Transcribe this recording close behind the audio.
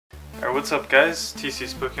Alright, what's up guys?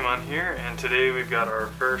 TC's Pokemon here, and today we've got our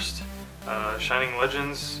first Shining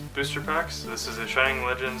Legends booster packs. This is a Shining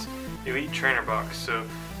Legends Elite Trainer box. So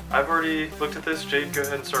I've already looked at this. Jade, go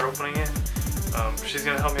ahead and start opening it. She's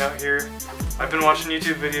going to help me out here. I've been watching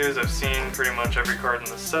YouTube videos. I've seen pretty much every card in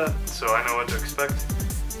the set, so I know what to expect.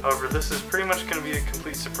 However, this is pretty much going to be a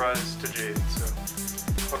complete surprise to Jade,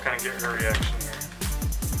 so I'll kind of get her reaction here.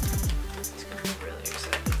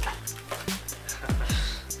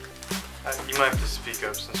 You might have to speak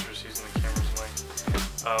up since we're just using the camera's mic.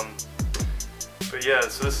 But yeah,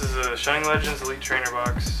 so this is a Shining Legends Elite Trainer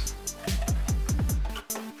box.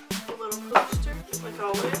 A little poster, like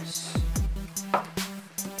always.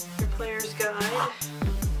 Your player's guide.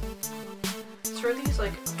 So are these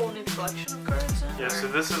like a whole new collection of cards in? Yeah, so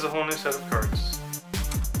this is a whole new set of cards.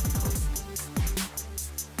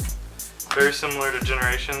 Very similar to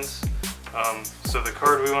Generations. So the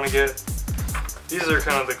card we want to get, these are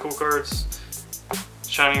kind of the cool cards.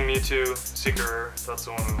 Shining Mewtwo, Secret Rare, that's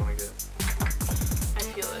the one we want to get. I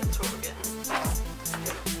feel it, that's what we're getting.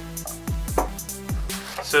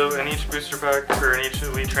 So in each booster pack, or in each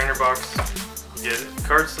Elite Trainer box, you get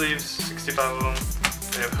card sleeves, 65 of them.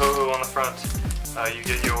 They have Ho-Oh on the front. You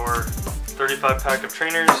get your 35 pack of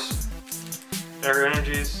trainers, their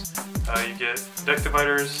energies. You get deck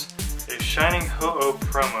dividers, a Shining Ho-Oh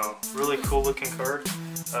promo, really cool looking card.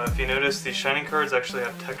 If you notice, these Shining cards actually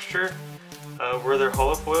have texture where they're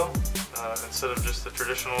hollow foil instead of just the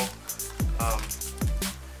traditional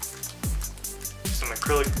some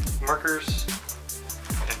acrylic markers,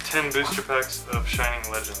 and 10 booster packs of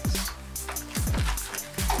Shining Legends.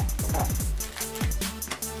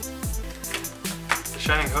 The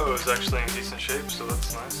Shining Ho-Oh is actually in decent shape, so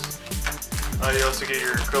that's nice. You also get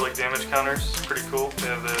your acrylic damage counters, pretty cool. They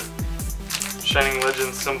have the Shining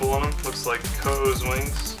Legends symbol on them, looks like Ho-Oh's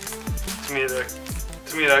wings. To me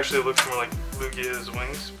it actually looks more like Lugia's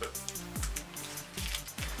wings, but...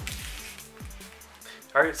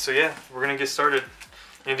 Alright, so yeah, we're gonna get started.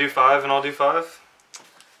 You do 5 and I'll do 5?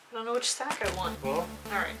 I don't know which stack I want. Well,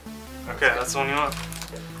 alright. Okay, that's the one you want.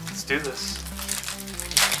 Let's do this.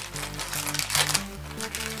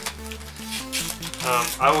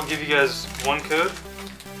 I will give you guys one code.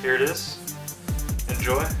 Here it is.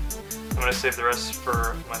 Enjoy. I'm gonna save the rest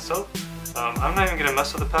for myself. I'm not even gonna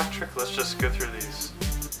mess with the pack trick. Let's just go through these.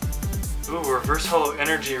 Ooh, Reverse Hollow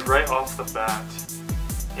Energy right off the bat,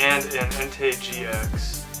 and an Entei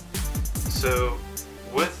GX. So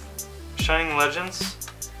with Shining Legends,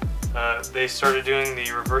 they started doing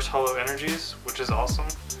the Reverse Hollow Energies, which is awesome.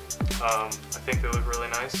 I think they look really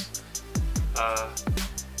nice.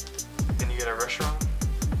 And you get a Reshiram.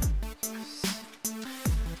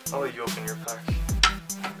 I'll let you open your pack.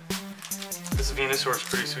 This Venusaur is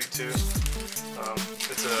pretty sweet too.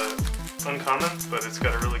 It's a uncommon, but it's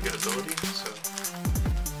got a really good ability, so.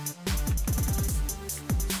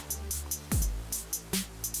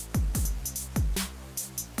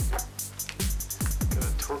 Got a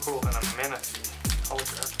Torkoal and a Manaphy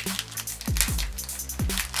holograph.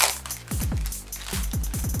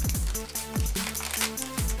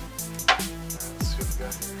 Let's see what we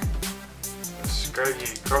got here. A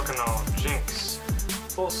Scraggy, Croconaw, Jinx,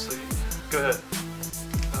 Full Sleeve. Go ahead.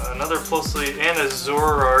 Another Plusly and a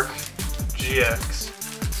Zoroark GX.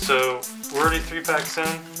 So we're already 3 packs in,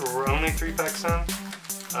 or we're only 3 packs in.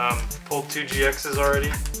 Pulled 2 GXs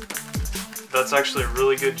already. That's actually a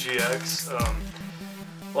really good GX.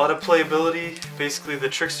 A lot of playability. Basically the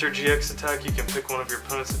Trickster GX attack, you can pick one of your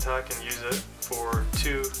opponent's attack and use it for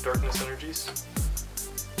 2 Darkness Energies.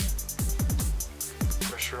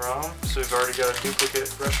 Reshiram. So we've already got a duplicate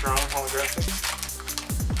Reshiram holographic.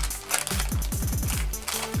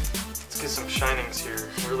 Get some Shinings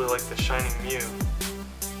here. I really like the Shining Mew.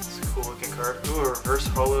 It's a cool looking card. Ooh, a Reverse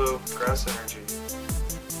Hollow Grass Energy.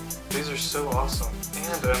 These are so awesome.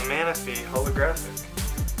 And a Manaphy holographic.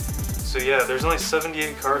 So yeah, there's only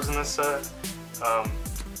 78 cards in this set.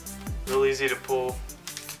 Real easy to pull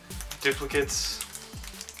duplicates.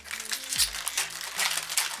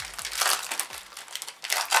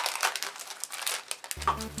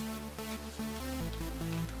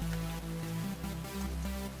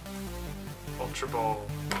 Ultra Ball,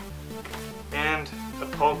 and a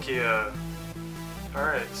Palkia.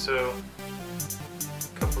 Alright, so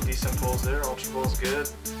a couple decent pulls there. Ultra Ball's good.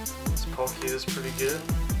 This Palkia is pretty good.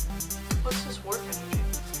 What's this Warp Energy?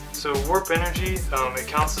 So Warp Energy, it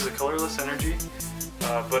counts as a colorless energy,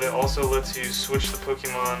 but it also lets you switch the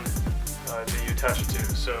Pokemon that you attach it to.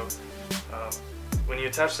 So when you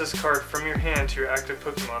attach this card from your hand to your active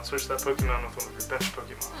Pokemon, switch that Pokemon with one of your bench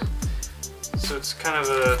Pokemon. So it's kind of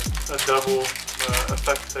a double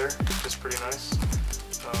effect there, which is pretty nice.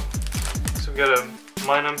 we got a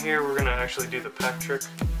mine them here. We're gonna actually do the pack trick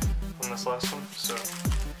on this last one. So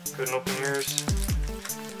go ahead and open yours.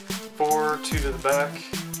 4, 2 to the back.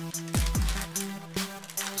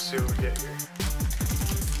 Let's see what we get here.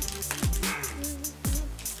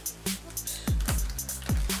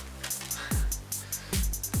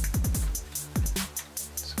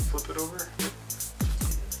 So flip it over. Yep.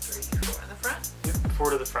 3, 4 in the front. Yep. 4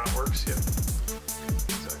 to the front works. Yep.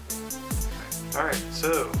 Exactly. All right.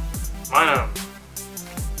 So mine them.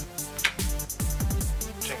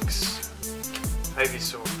 Jinx,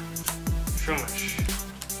 Ivysaur, Shroomish,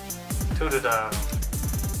 Totodile,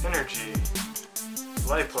 Energy,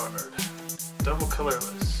 Liepard, Double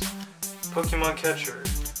Colorless, Pokemon Catcher,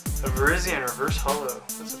 a Virizion Reverse Holo,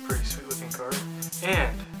 that's a pretty sweet looking card,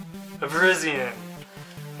 and a Virizion.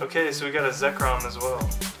 Okay, so we got a Zekrom as well.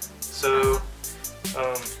 So,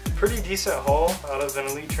 pretty decent haul out of an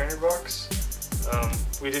Elite Trainer box.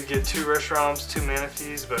 We did get 2 Reshroms, 2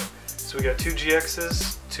 Manaphys, but so we got 2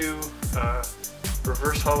 GXs, 2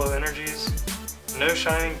 Reverse Holo Energies, no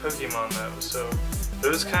Shining Pokemon though, so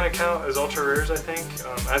those kind of count as ultra rares, I think.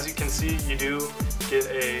 As you can see, you do get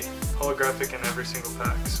a holographic in every single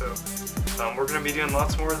pack, so we're going to be doing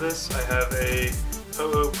lots more of this. I have a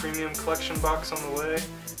Ho-Oh Premium Collection box on the way.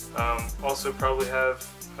 Also probably have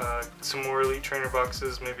some more Elite Trainer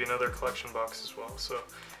boxes, maybe another collection box as well. So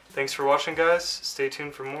thanks for watching, guys. Stay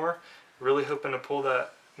tuned for more. Really hoping to pull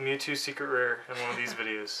that Mewtwo Secret Rare in one of these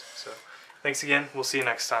videos. So thanks again. We'll see you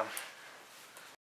next time.